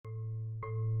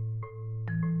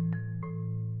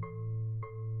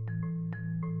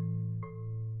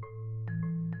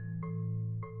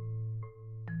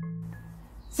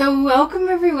So welcome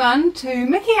everyone to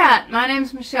Mickey Art. My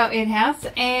name's Michelle Edhouse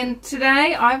and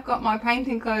today I've got my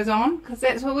painting clothes on because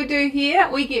that's what we do here.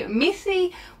 We get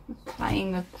messy with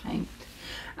playing with paint.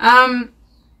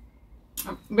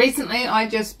 Recently I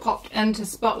just popped into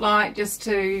Spotlight just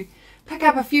to pick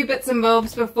up a few bits and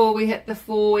bobs before we hit the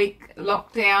 4-week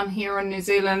lockdown here in New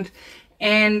Zealand,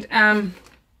 and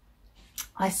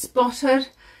I spotted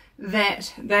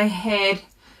that they had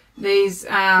these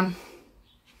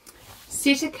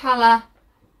SETACOLOR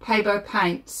Pebeo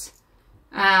paints,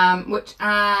 which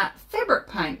are fabric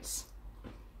paints,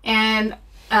 and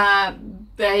I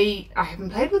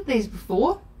haven't played with these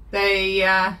before. They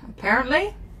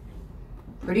apparently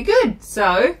pretty good,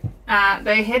 so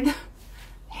they had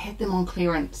them on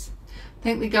clearance. I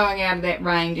think they're going out of that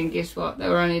range, and guess what, they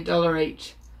were only $1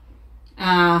 each.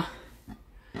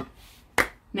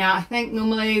 Now I think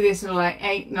normally they're sort of like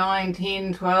 8, 9,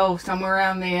 10, 12, somewhere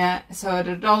around there. So at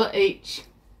 $1 each.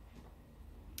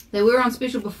 They were on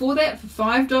special before that for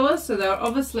 $5, so they were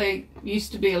obviously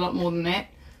used to be a lot more than that.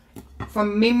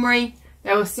 From memory,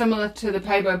 they were similar to the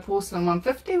Pebeo Porcelain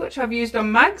 150, which I've used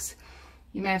on mugs.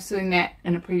 You may have seen that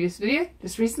in a previous video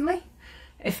just recently.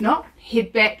 If not,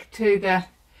 head back to at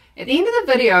the end of the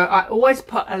video, I always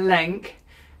put a link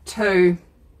to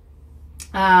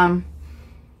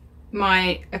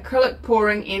my Acrylic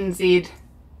Pouring NZ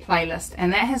playlist,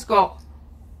 and that has got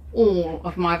all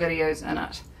of my videos in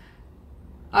it.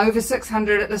 Over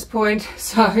 600 at this point,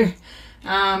 so head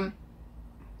on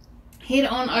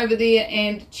over there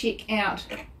and check out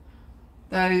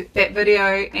that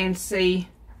video and see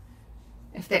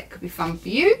if that could be fun for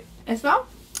you as well.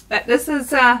 But this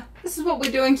is what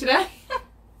we're doing today.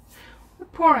 We're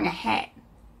pouring a hat.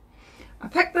 I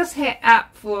picked this hat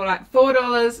up for like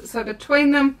 $4, so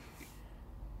between them,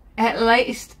 at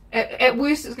least, at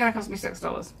worst, it's going to cost me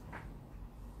 $6.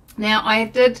 Now,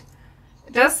 it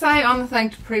does say on the thing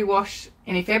to pre-wash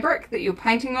any fabric that you're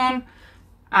painting on.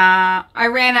 I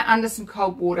ran it under some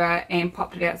cold water and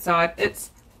popped it outside.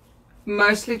 It's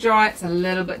mostly dry, it's a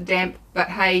little bit damp, but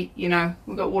hey, you know,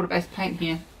 we've got water-based paint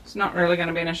here. It's not really going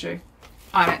to be an issue,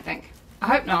 I don't think. I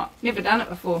hope not. Never done it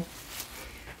before.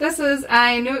 This is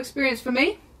a new experience for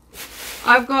me.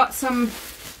 I've got some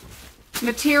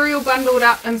material bundled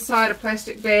up inside a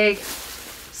plastic bag,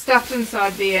 stuffed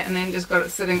inside there, and then just got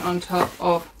it sitting on top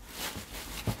of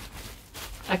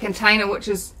a container which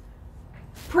is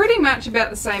pretty much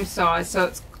about the same size, so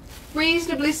it's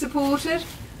reasonably supported.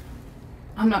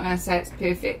 I'm not going to say it's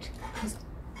perfect because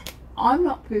I'm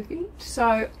not perfect,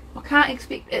 so I can't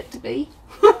expect it to be.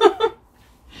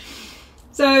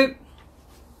 So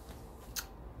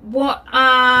what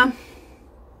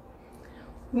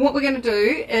we're going to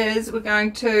do is we're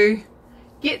going to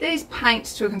get these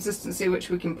paints to a consistency which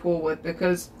we can pour with,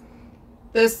 because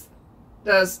this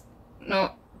does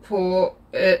not pour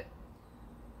it,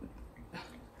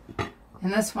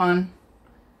 and this one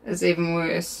is even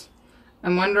worse.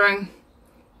 I'm wondering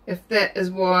if that is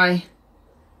why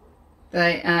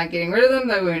they are getting rid of them.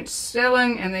 They weren't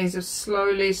selling, and these have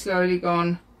slowly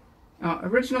gone. Oh,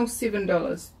 original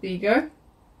 $7. There you go.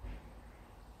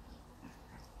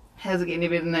 How's it getting any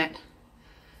better than that?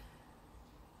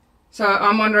 So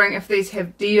I'm wondering if these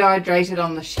have dehydrated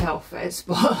on the shelf at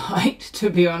Spotlight,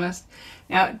 to be honest.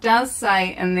 Now it does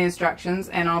say in the instructions,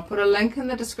 and I'll put a link in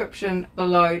the description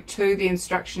below to the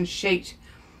instruction sheet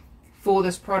for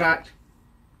this product.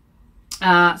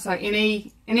 So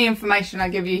any information I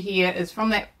give you here is from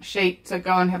that sheet, so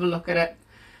go and have a look at it.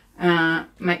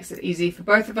 Makes it easy for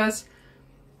both of us.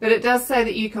 But it does say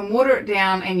that you can water it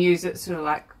down and use it sort of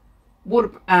like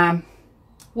watercolor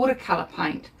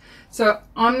paint. So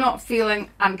I'm not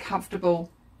feeling uncomfortable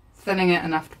thinning it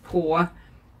enough to pour,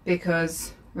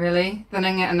 because really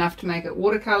thinning it enough to make it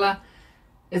watercolor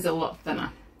is a lot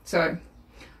thinner. So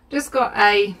just got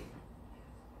a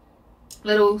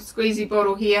little squeezy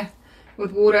bottle here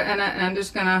with water in it, and I'm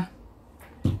just gonna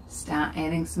start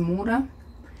adding some water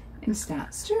and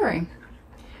start stirring.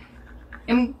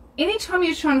 And anytime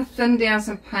you're trying to thin down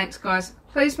some paints, guys,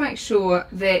 please make sure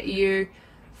that you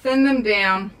thin them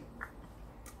down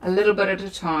a little bit at a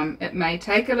time. It may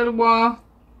take a little while,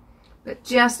 but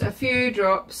just a few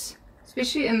drops,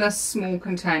 especially in this small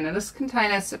container. This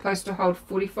container is supposed to hold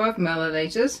 45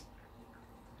 milliliters,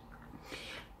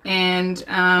 and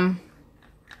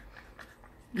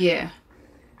yeah,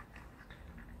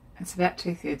 it's about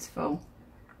 2/3 full,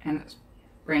 and it's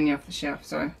brand new off the shelf,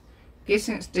 so I'm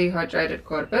guessing it's dehydrated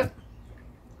quite a bit.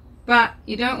 But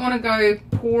you don't want to go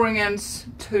pouring in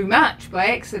too much by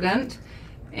accident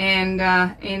and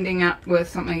ending up with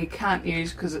something you can't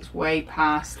use because it's way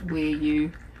past where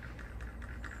you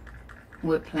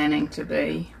were planning to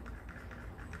be.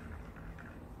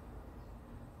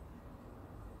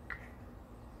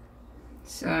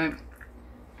 So I'm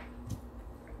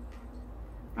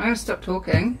going to stop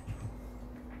talking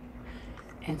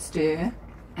and stir,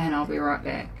 and I'll be right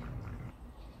back.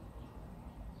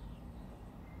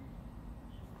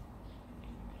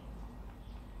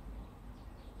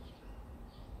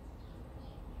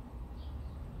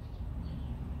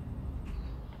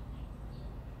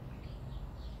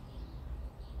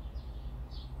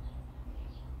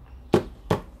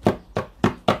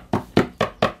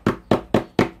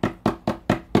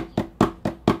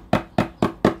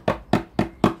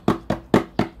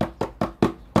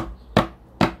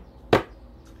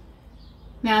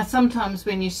 Now sometimes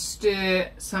when you stir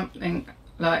something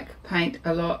like paint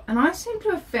a lot, and I seem to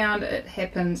have found it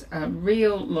happens a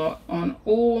real lot on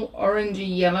all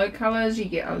orangey yellow colours, you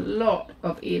get a lot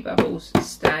of air bubbles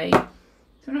stay. So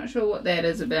I'm not sure what that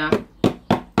is about,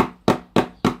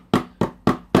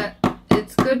 but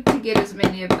it's good to get as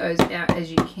many of those out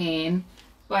as you can.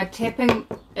 By tapping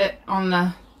it on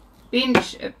the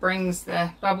bench, it brings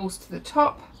the bubbles to the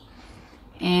top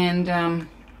and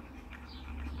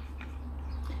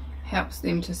helps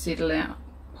them to settle out,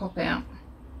 pop out.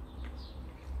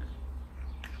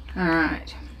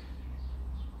 Alright,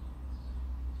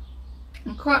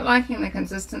 I'm quite liking the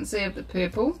consistency of the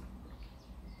purple,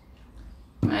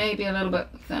 maybe a little bit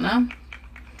thinner,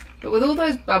 but with all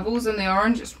those bubbles in the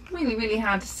orange it's really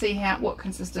hard to see what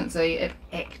consistency it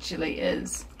actually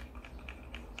is.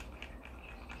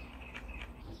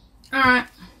 Alright,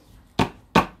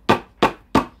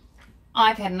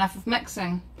 I've had enough of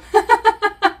mixing.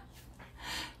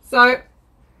 So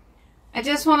I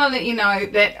just want to let you know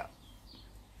that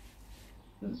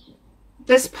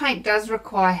this paint does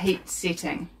require heat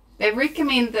setting. They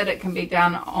recommend that it can be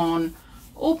done on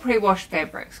all pre-washed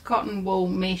fabrics: cotton, wool,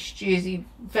 mesh, jersey,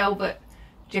 velvet,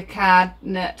 jacquard,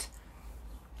 knit,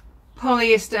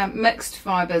 polyester, mixed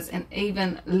fibres and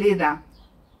even leather.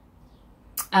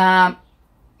 But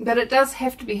it does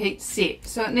have to be heat set,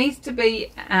 so it needs to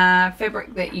be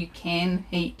fabric that you can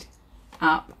heat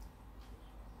up.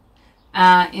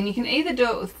 And you can either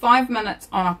do it with 5 minutes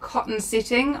on a cotton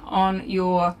setting on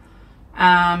your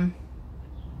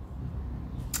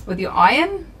with your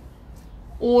iron,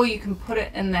 or you can put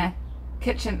it in the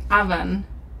kitchen oven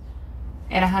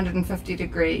at 150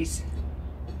 degrees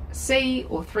C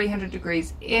or 300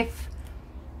 degrees F,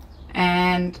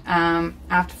 and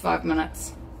after 5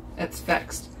 minutes it's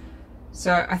fixed.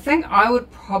 So I think I would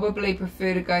probably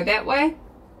prefer to go that way,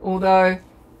 although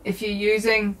if you're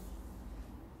using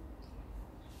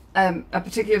a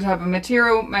particular type of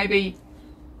material, maybe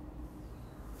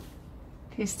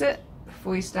test it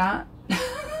before you start.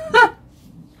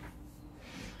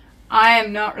 I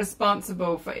am not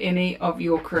responsible for any of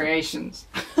your creations.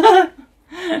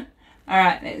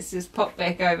 Alright, let's just pop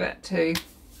back over to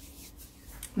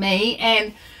me,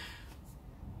 and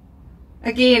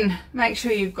again make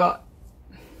sure you've got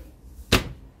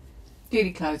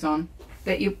dirty clothes on,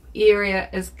 that your area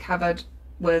is covered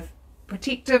with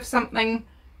protective something,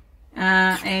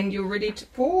 and you're ready to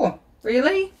pour.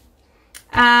 Really,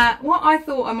 what I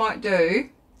thought I might do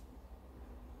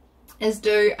is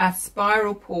do a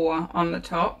spiral pour on the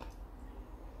top,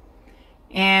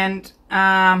 and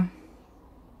then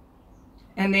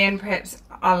perhaps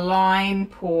a line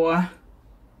pour,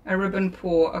 a ribbon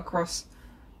pour across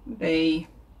the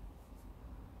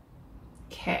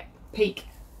peak.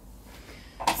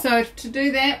 So to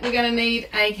do that, we're going to need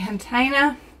a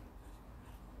container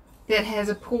that has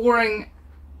a pouring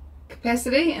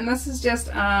capacity, and this is just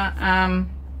a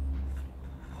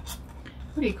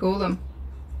what do you call them,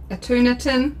 a tuna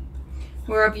tin,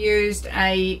 where I've used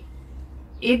a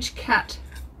edge cut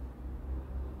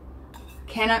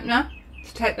can opener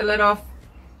to take the lid off.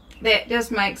 That just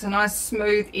makes a nice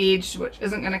smooth edge which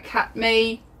isn't going to cut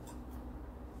me,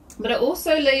 but it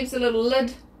also leaves a little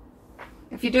lid.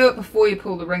 If you do it before you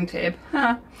pull the ring tab,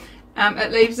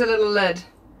 it leaves a little lid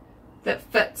that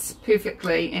fits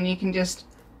perfectly, and you can just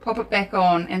pop it back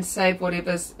on and save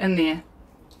whatever's in there.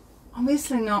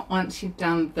 Obviously not once you've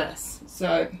done this.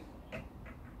 So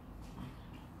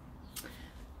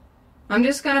I'm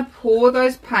just going to pour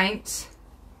those paints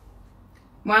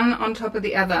one on top of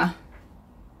the other.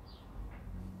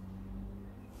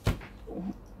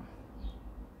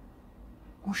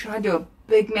 Or should I do a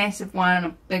big massive one,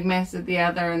 a big massive the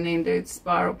other, and then do the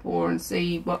spiral pour and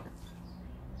see what?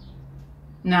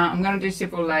 No, I'm going to do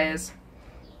several layers.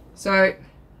 So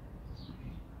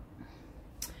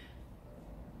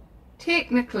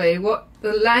technically what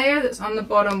the layer that's on the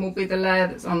bottom will be the layer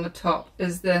that's on the top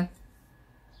is the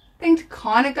thing to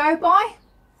kind of go by.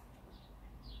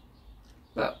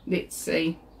 But let's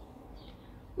see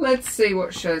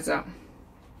what shows up.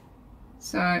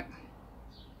 So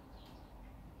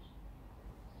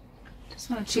Just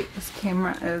want to check this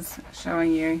camera is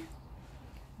showing you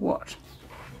what's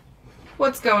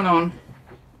going on.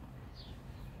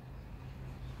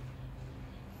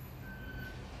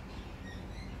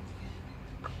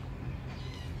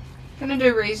 Gonna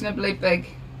do reasonably big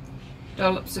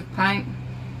dollops of paint.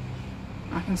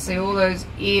 I can see all those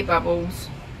air bubbles.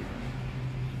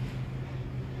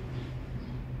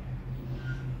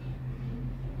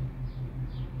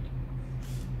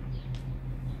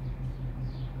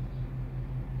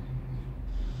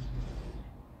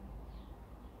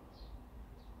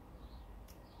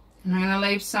 And I'm going to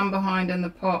leave some behind in the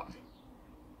pot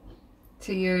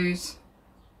to use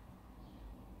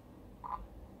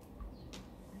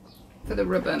for the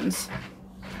ribbons.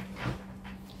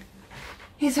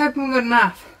 Here's hoping we've got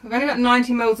enough. We've only got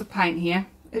 90 mils of paint here.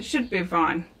 It should be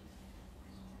fine.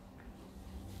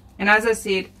 And as I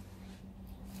said,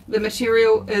 the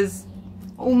material is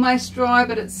almost dry,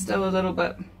 but it's still a little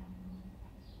bit.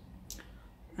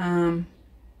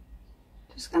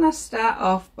 Just going to start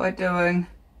off by doing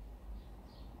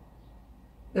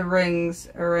the rings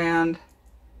around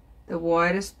the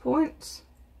widest points.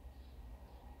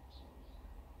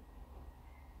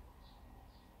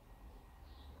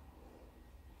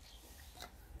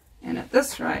 And at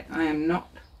this rate, I am not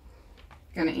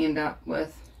going to end up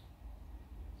with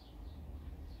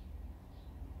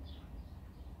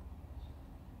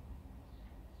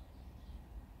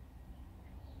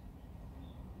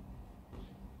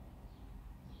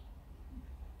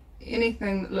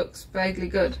anything that looks vaguely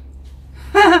good.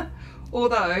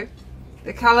 Although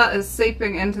the colour is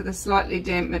seeping into the slightly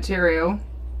damp material,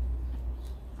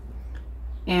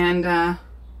 and I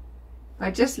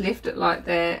just left it like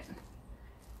that.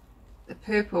 The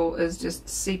purple is just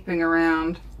seeping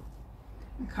around.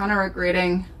 I'm kind of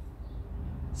regretting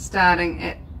starting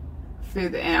it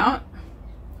further out,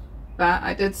 but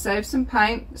I did save some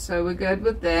paint, so we're good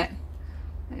with that.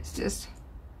 Let's just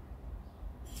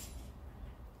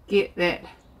get that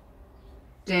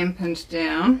dampened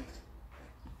down.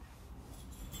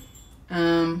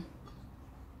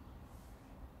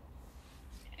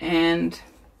 And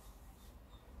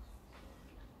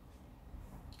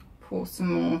pour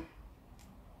some more.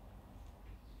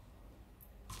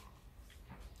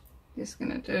 Just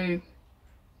going to do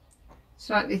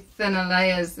slightly thinner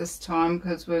layers this time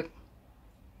because we're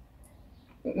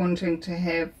wanting to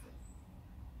have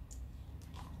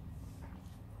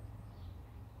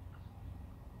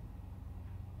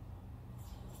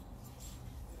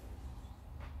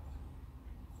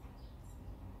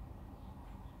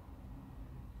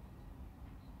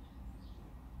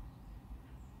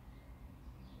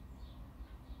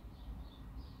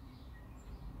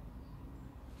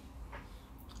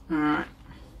Alright,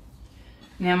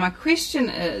 now my question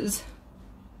is,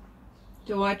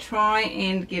 do I try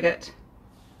and get it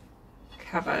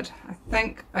covered? I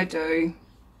think I do.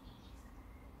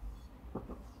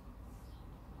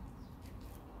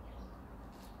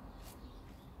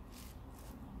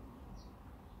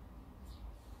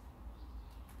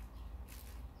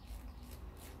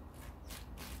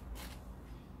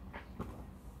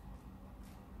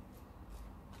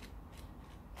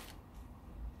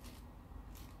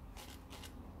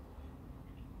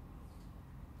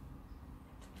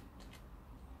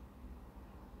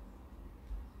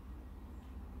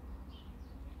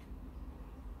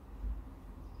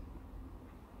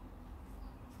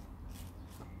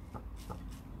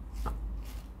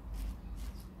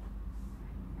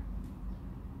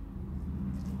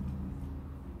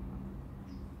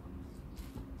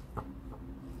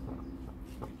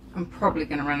 I'm probably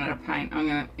going to run out of paint. I'm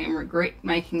going to regret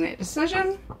making that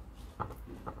decision. I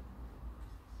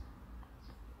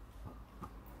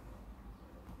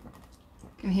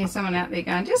can hear someone out there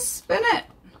going, just spin it.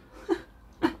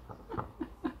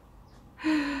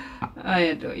 I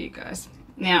adore you guys.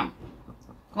 Now,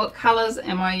 what colours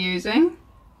am I using?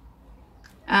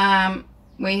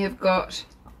 We have got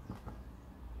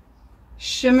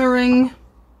shimmering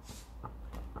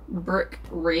brick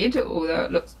red, although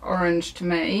it looks orange to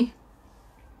me,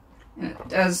 and it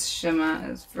does shimmer.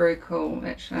 It's very cool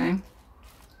actually.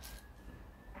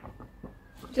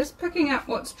 Just picking up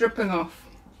what's dripping off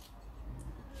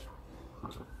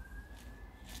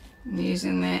and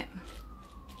using that,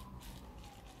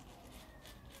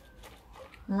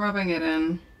 rubbing it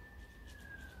in.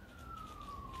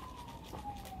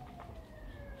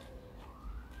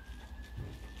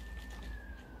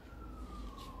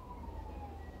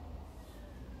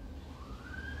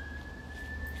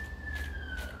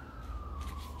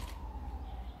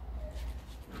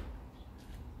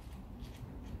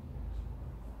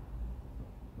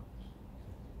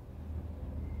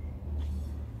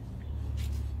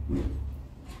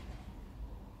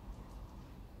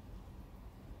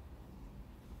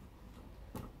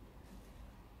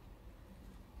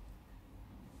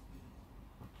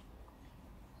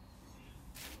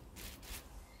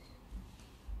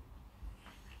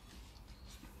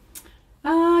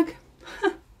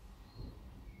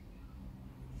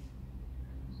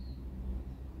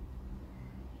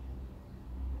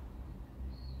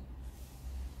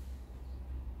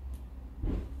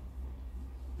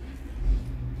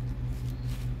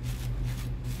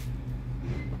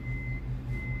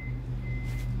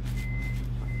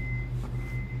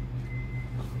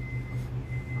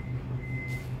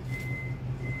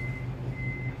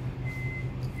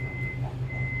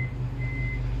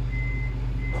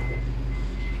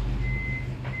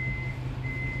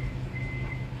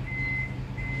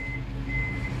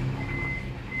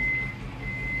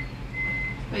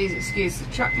 Please excuse the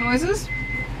truck noises.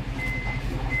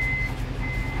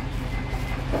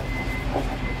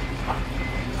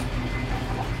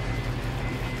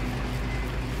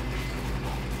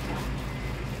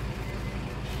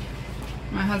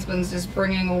 My husband's just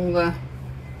bringing all the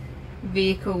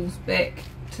vehicles back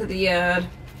to the yard.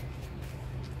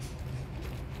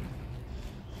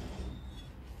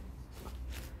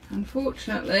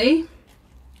 Unfortunately,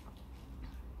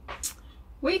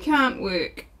 we can't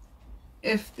work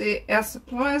if our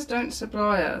suppliers don't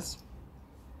supply us.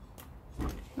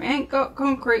 We ain't got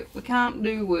concrete, we can't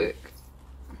do work.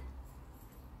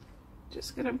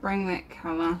 Just gonna bring that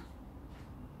colour.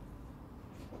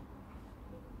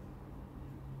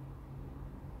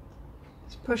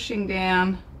 It's pushing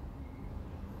down.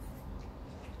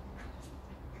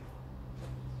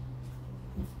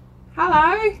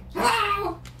 Hello!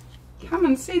 Hello! Come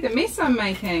and see the mess I'm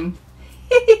making.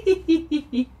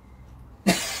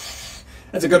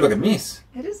 That's a good looking mess.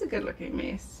 It is a good looking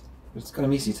mess. It's kind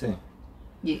of messy too.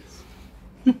 Yes.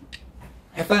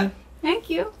 Have fun. Thank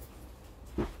you.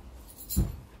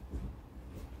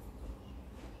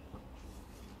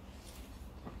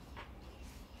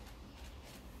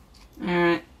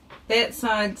 Alright, that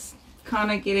side's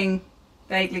kind of getting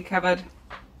vaguely covered.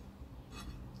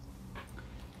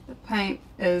 The paint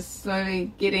is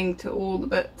slowly getting to all the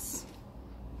bits.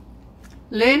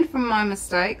 Learn from my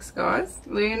mistakes, guys.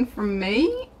 Learn from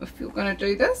me if you're going to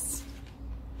do this.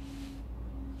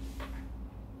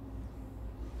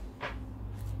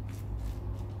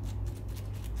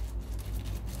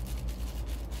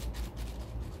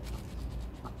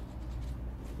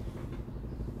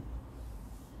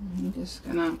 I'm just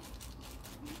going to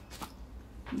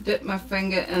dip my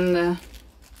finger in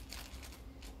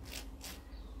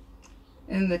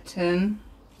the tin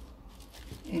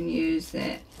and use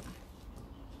that.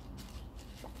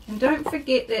 And don't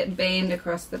forget that band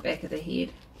across the back of the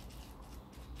head.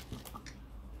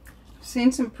 I've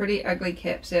seen some pretty ugly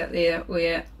caps out there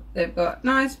where they've got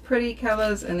nice pretty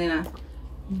colours and then a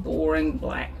boring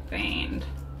black band.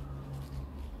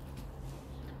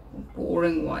 Or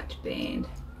boring white band.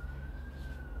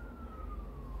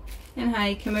 And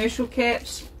hey, commercial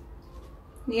caps,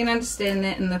 you can understand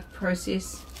that in the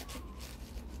process.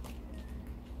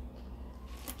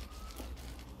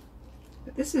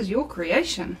 But this is your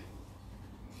creation.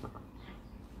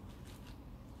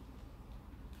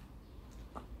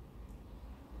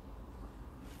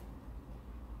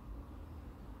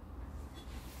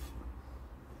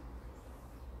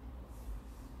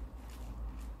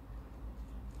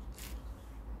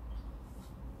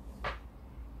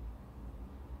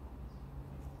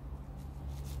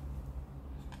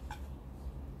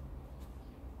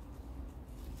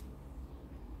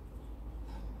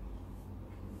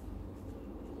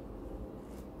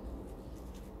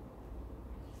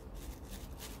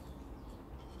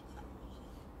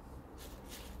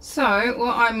 So,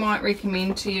 what I might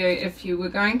recommend to you if you were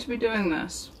going to be doing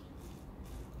this,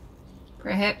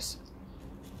 perhaps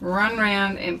run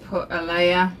round and put a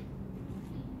layer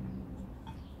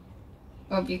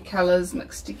of your colours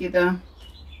mixed together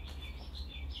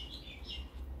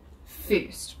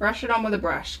first. Brush it on with a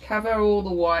brush, cover all the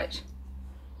white,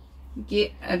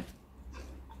 get a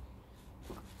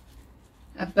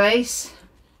base.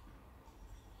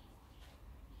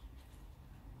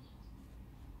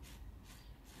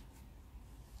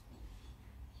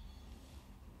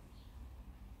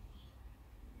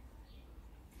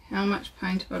 How much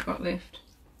paint have I got left?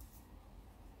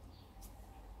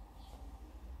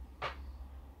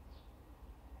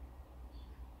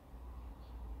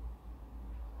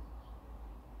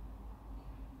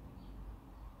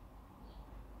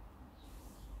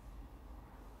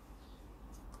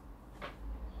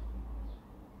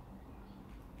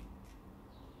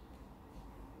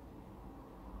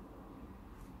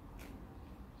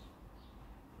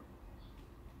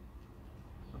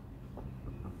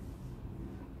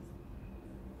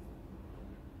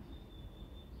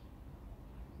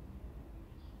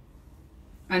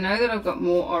 I know that I've got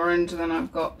more orange than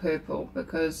I've got purple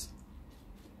because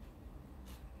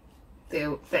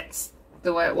that's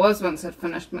the way it was once I'd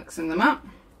finished mixing them up.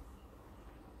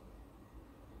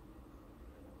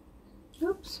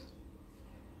 Oops.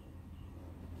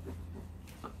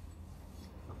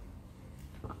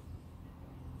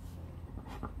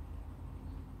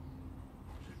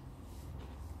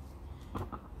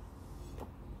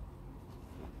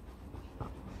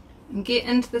 And get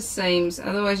into the seams,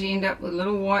 otherwise you end up with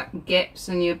little white gaps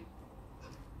in your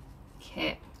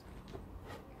cap.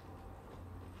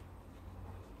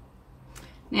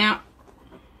 Now,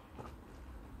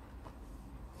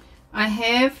 I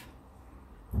have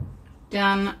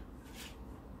done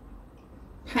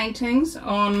paintings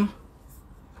on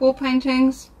pour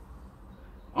paintings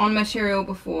on material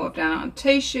before. I've done it on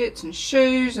t-shirts and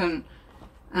shoes and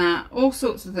all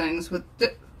sorts of things with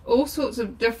all sorts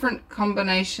of different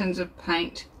combinations of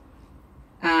paint.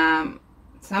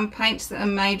 Some paints that are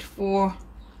made for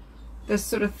this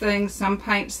sort of thing, some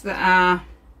paints that are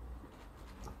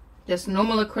just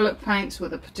normal acrylic paints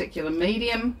with a particular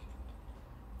medium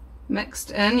mixed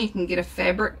in. You can get a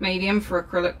fabric medium for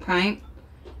acrylic paint.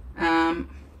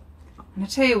 And I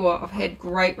tell you what, I've had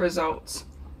great results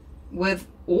with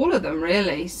all of them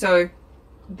really. So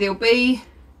there'll be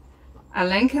a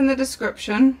link in the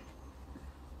description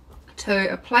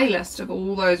to a playlist of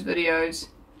all those videos,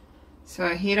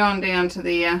 so head on down to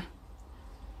there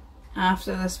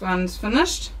after this one's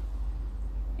finished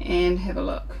and have a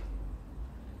look.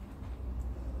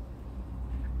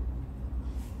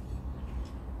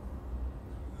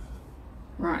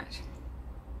 Right.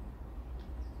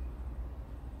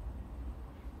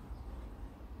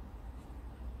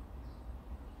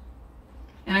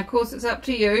 And of course it's up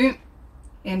to you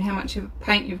and how much of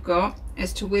paint you've got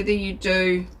as to whether you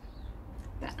do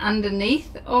the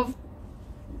underneath of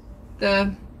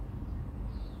the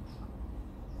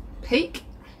peak.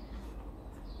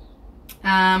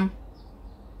 I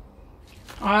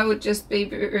would just be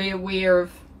very aware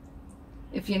of,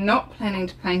 if you're not planning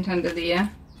to paint under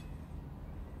there,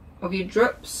 of your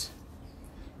drips,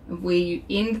 of where you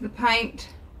end the paint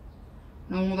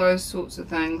and all those sorts of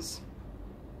things.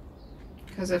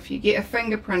 Because if you get a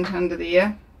fingerprint under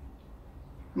there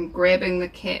from grabbing the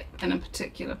cap in a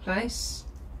particular place,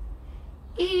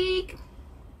 eek,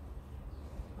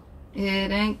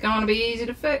 it ain't gonna be easy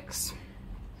to fix.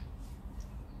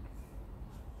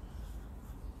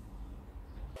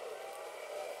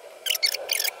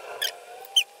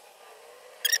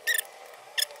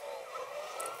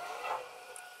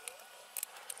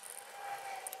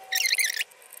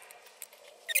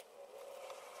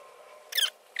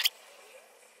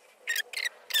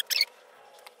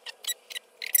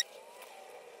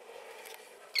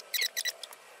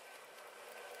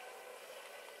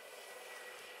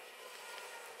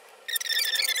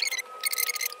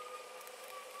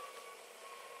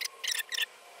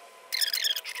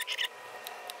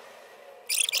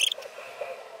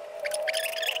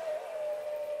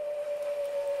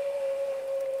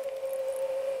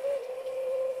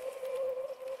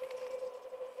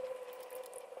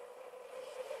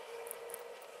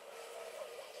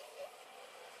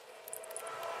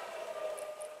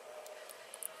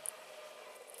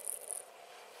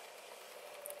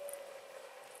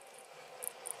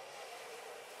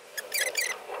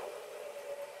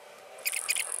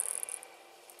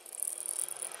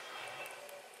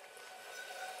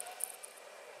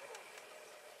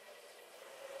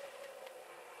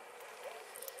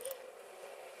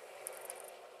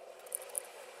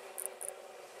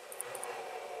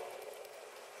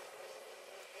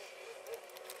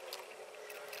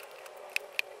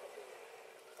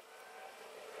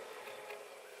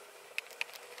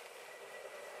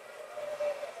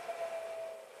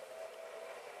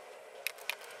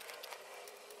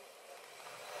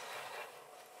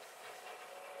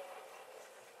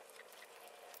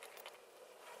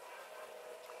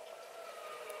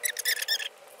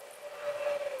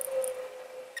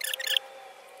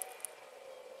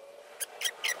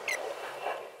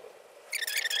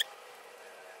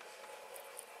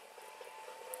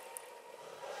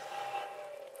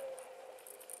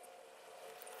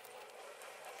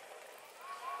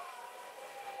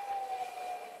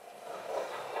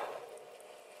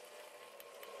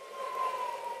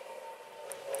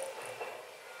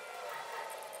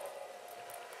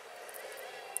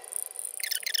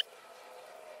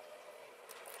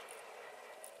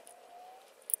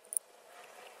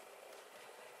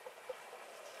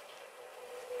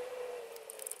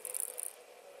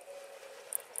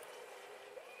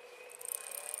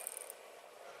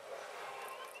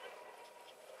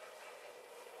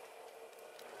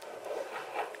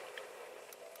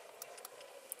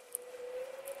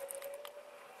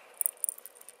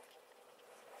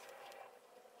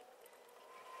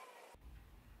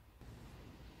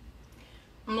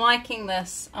 I'm liking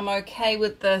this. I'm okay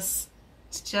with this.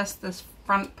 It's just this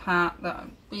front part that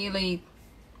I'm really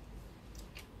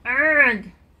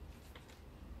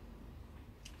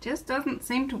just doesn't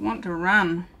seem to want to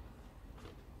run.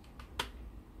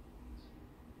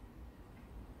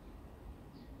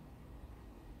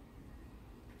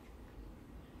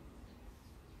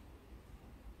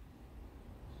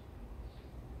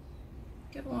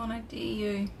 Go on, I dare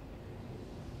you.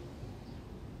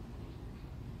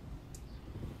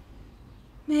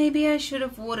 Maybe I should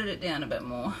have watered it down a bit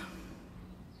more.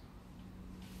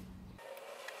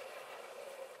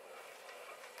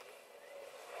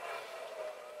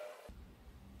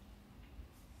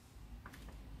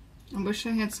 I wish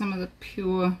I had some of the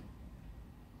pure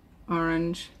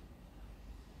orange.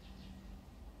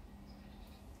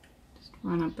 Just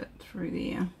run a bit through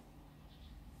there.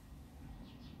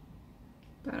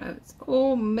 But it's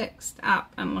all mixed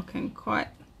up and looking quite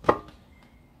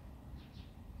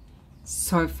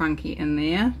so funky in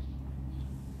there.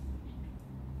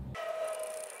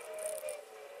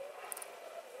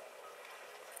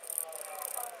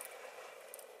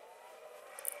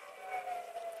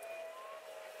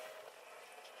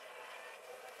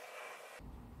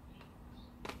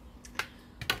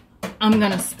 I'm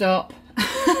gonna stop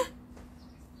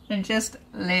and just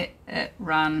let it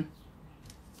run.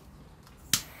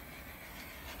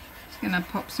 Just gonna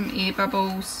pop some air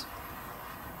bubbles.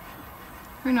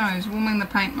 Who knows, warming the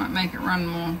paint might make it run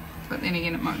more, but then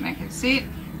again it might make it set.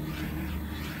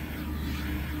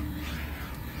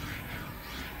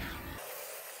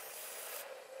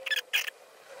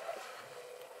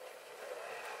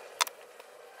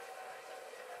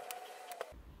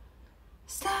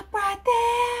 Stop right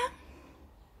there.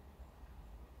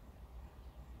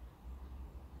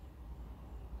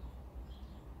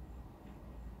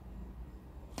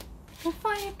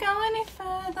 Before you go any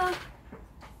further,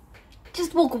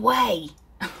 just walk away.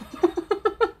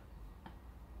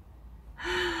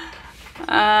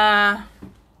 How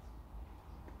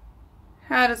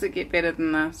does it get better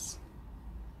than this?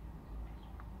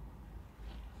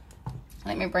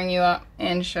 Let me bring you up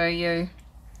and show you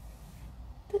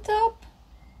the top.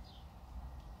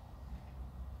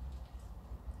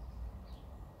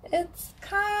 It's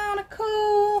kind of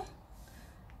cool.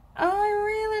 I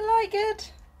really like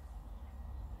it.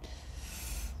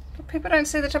 But people don't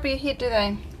see the top of your head, do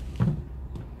they?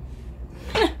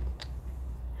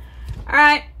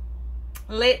 Alright,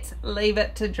 let's leave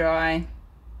it to dry.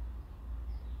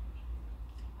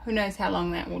 Who knows how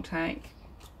long that will take.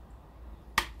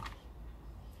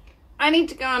 I need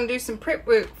to go and do some prep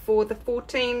work for the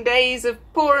 14 days of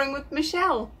pouring with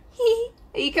Michelle.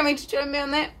 Are you coming to join me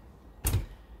on that?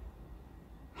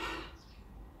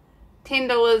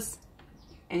 $10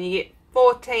 and you get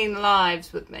 14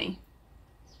 lives with me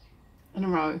in a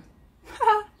row.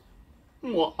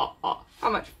 How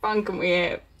much fun can we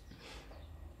have?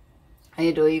 I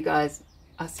adore you guys.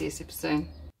 I'll see you super soon.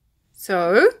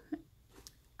 So,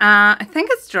 I think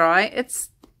it's dry. It's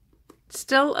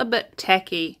still a bit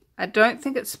tacky. I don't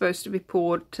think it's supposed to be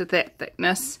poured to that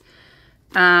thickness.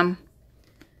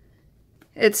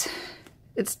 It's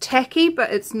tacky,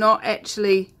 but it's not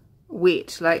actually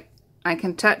wet. Like, I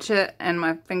can touch it and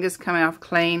my fingers come off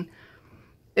clean.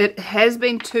 It has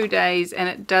been 2 days and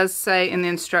it does say in the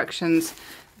instructions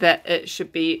that it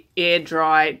should be air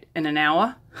dried in an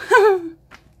hour.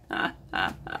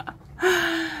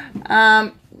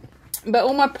 But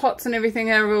all my pots and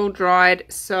everything are all dried,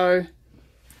 so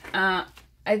I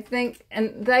think,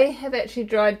 and they have actually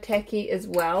dried tacky as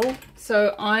well,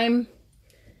 so I'm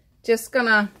just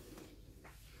gonna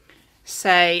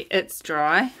say it's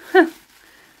dry.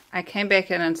 I came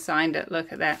back in and signed it,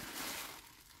 look at that.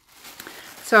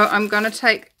 So I'm going to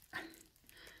take,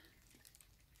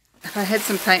 if I had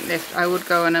some paint left, I would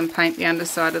go in and paint the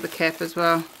underside of the cap as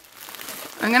well.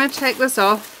 I'm going to take this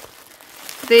off.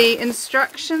 The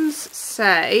instructions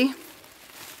say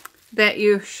that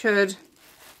you should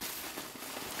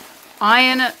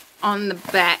iron it on the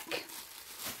back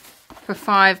for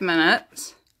 5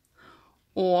 minutes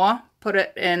or put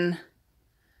it in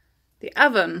the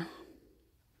oven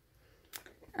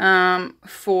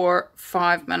for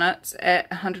 5 minutes at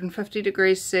 150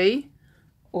 degrees C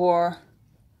or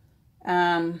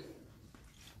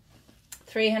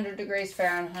 300 degrees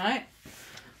Fahrenheit,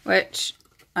 which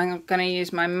I'm going to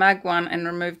use my mug one and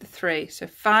remove the 3. So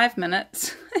 5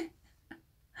 minutes.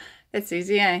 It's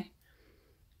easy, eh?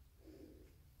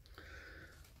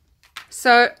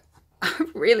 So I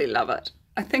really love it.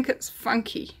 I think it's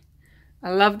funky. I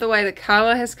love the way the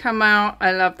colour has come out.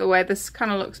 I love the way this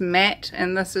kind of looks matte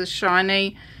and this is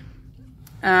shiny.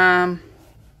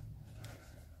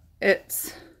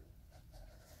 It's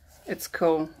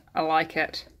cool. I like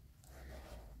it.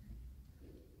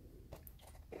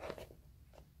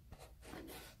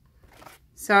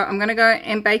 So I'm going to go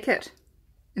and bake it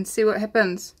and see what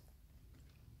happens.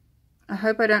 I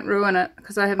hope I don't ruin it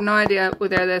because I have no idea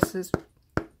whether this is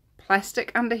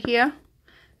plastic under here.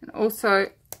 And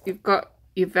also you've got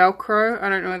your Velcro. I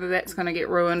don't know whether that's going to get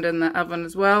ruined in the oven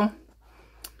as well.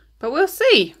 But we'll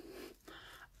see.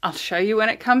 I'll show you when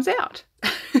it comes out.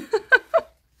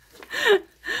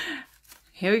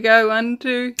 Here we go, 1,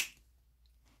 2.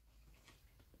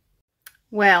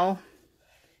 Well,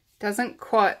 doesn't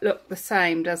quite look the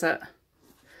same, does it?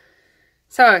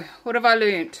 So, what have I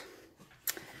learnt?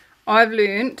 I've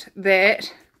learnt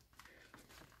that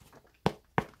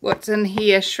what's in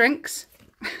here shrinks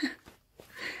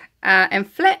and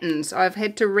flattens. I've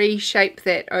had to reshape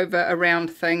that over a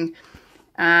round thing.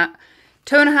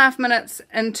 2.5 minutes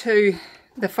into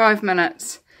the 5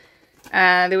 minutes,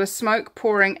 there was smoke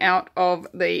pouring out of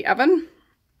the oven,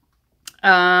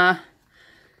 and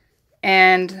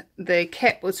the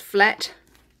cap was flat,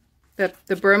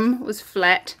 the brim was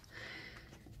flat,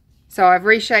 so I've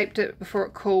reshaped it before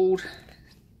it cooled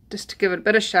just to give it a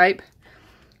bit of shape,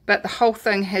 but the whole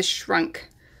thing has shrunk.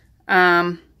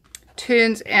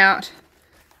 Turns out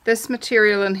this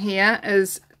material in here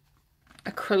is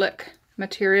acrylic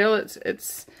material.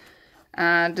 It's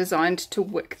designed to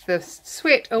wick the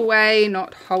sweat away,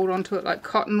 not hold onto it like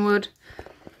cotton would.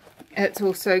 It's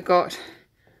also got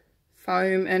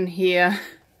foam in here,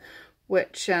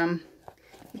 which you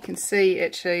can see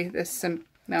actually there's some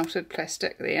melted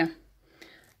plastic there.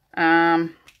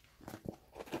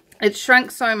 It shrunk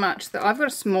so much that I've got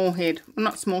a small head. Well,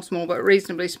 not small but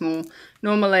reasonably small.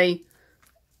 Normally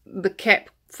the cap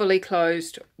fully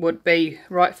closed would be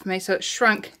right for me, so it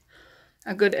shrunk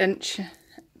a good inch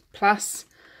plus,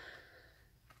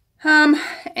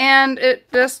 and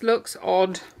it just looks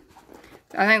odd.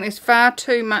 I think there's far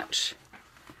too much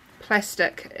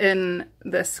plastic in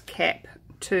this cap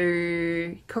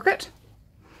to cook it,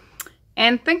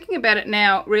 and thinking about it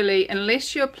now, really,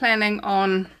 unless you're planning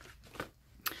on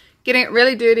getting it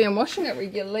really dirty and washing it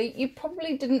regularly, you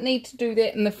probably didn't need to do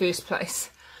that in the first place.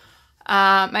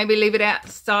 Maybe leave it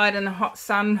outside in the hot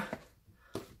sun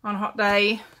on a hot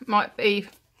day might be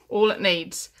all it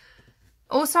needs.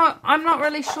 Also, I'm not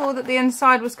really sure that the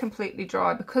inside was completely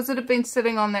dry because it had been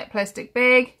sitting on that plastic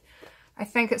bag. I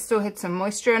think it still had some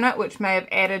moisture in it, which may have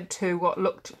added to what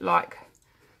looked like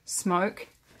smoke.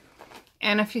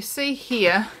 And if you see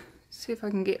here, see if I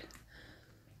can get,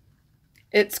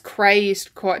 it's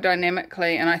crazed quite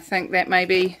dynamically, and I think that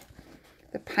maybe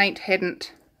the paint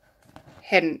hadn't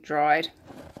dried.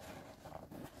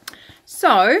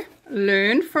 So,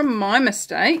 learn from my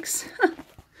mistakes.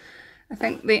 I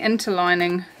think the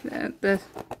interlining, the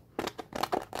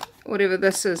whatever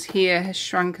this is here, has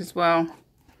shrunk as well.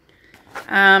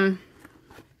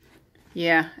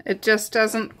 Yeah, it just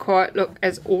doesn't quite look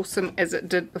as awesome as it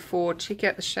did before. Check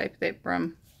out the shape of that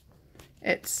brim.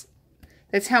 That's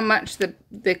how much the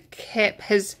cap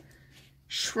has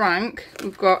shrunk.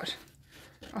 We've got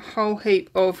a whole heap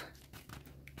of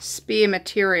spare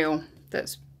material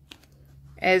that's,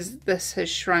 as this has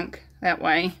shrunk that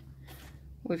way,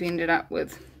 we've ended up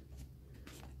with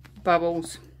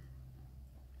bubbles.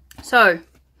 So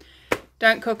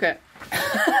don't cook it.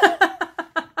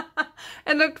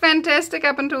 It looked fantastic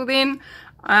up until then.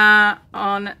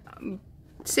 On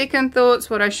second thoughts,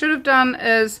 what I should have done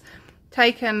is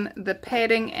taken the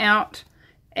padding out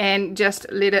and just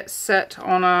let it sit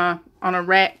on a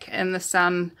rack in the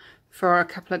sun for a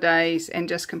couple of days and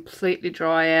just completely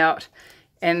dry out,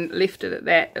 and left it at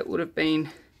that. It would have been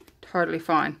totally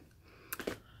fine.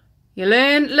 You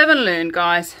learn, live and learn,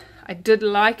 guys. I did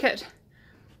like it,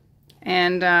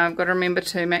 and I've got to remember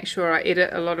to make sure I edit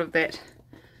a lot of that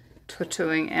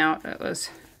tattooing out. It was,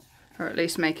 or at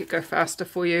least make it go faster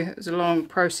for you. It was a long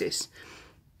process.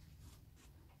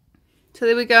 So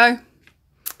there we go.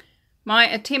 My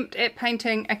attempt at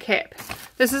painting a cap.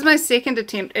 This is my second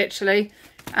attempt, actually.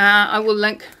 I will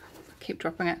link, keep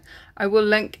dropping it, I will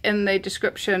link in the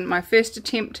description my first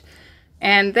attempt,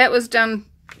 and that was done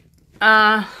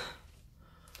 18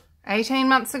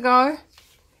 months ago.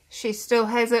 She still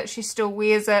has it, she still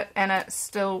wears it, and it's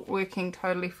still working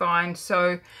totally fine.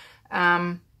 So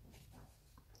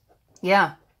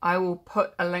yeah, I will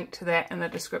put a link to that in the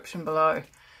description below.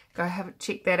 Go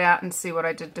check that out and see what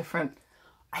I did different.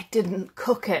 I didn't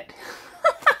cook it.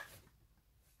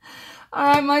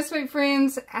 Alright, my sweet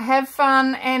friends, have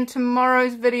fun, and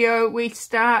tomorrow's video we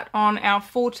start on our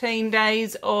 14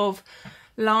 days of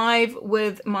live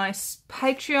with my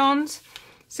Patreons.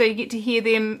 So you get to hear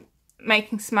them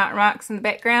making smart remarks in the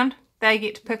background. They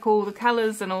get to pick all the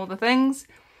colours and all the things.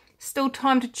 Still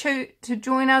time to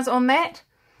join us on that.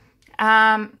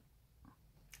 $10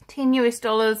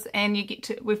 US, and you get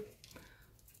to,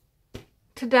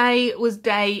 today was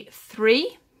day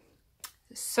 3.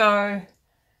 So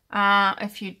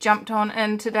if you jumped on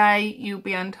in today, you'll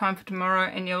be on time for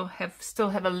tomorrow, and you'll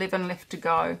still have 11 left to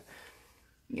go.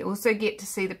 You also get to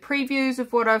see the previews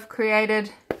of what I've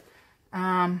created,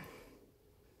 and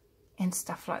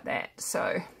stuff like that.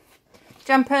 So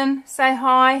jump in, say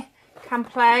hi, come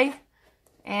play,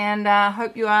 and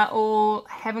hope you are all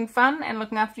having fun and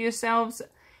looking after yourselves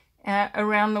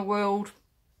around the world.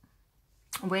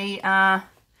 We are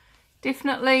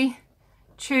definitely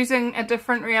choosing a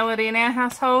different reality in our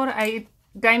household.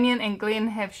 Damien and Glenn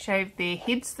have shaved their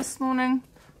heads this morning.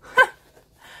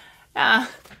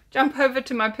 Jump over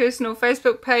to my personal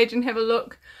Facebook page and have a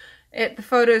look at the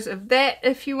photos of that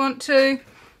if you want to.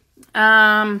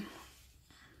 But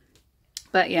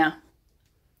yeah,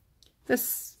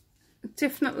 this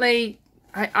definitely,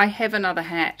 I have another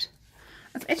hat.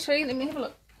 Actually, let me have a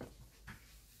look.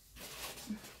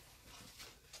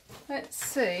 Let's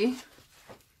see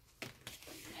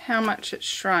how much it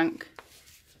shrunk.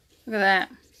 Look at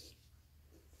that.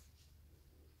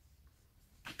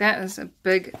 That is a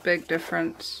big, big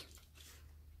difference.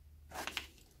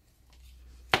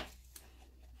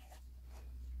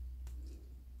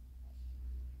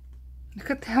 Look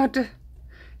at how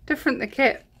different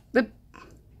the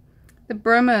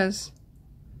brim is.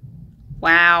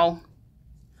 Wow.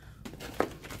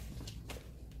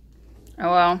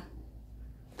 Oh well.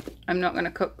 I'm not going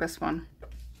to cook this one.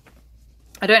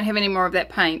 I don't have any more of that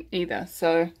paint either,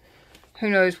 so who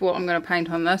knows what I'm going to paint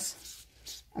on this.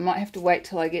 I might have to wait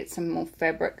till I get some more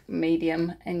fabric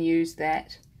medium and use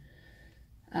that.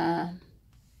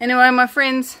 Anyway, my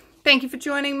friends, thank you for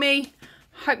joining me.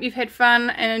 Hope you've had fun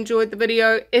and enjoyed the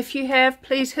video. If you have,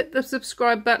 please hit the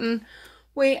subscribe button.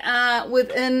 We are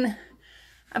within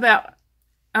about,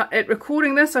 at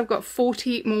recording this, I've got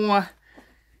 40 more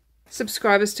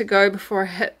subscribers to go before I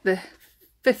hit the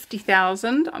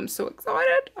 50,000. I'm so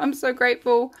excited. I'm so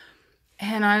grateful.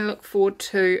 And I look forward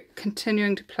to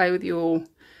continuing to play with you all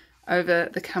over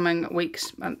the coming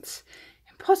weeks, months,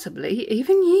 and possibly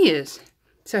even years.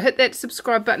 So hit that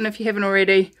subscribe button if you haven't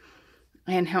already,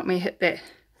 and help me hit that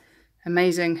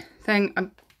amazing thing.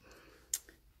 I'm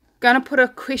going to put a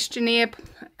questionnaire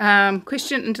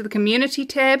question into the community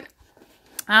tab,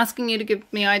 asking you to give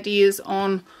me ideas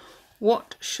on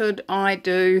what should I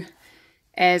do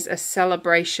as a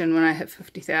celebration when I hit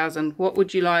 50,000. What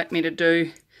would you like me to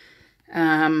do?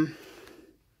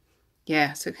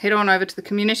 Yeah, so head on over to the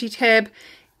community tab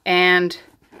and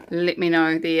let me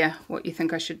know there what you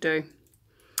think I should do.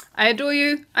 I adore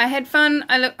you. I had fun.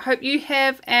 I hope you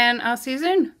have, and I'll see you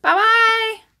soon. Bye bye.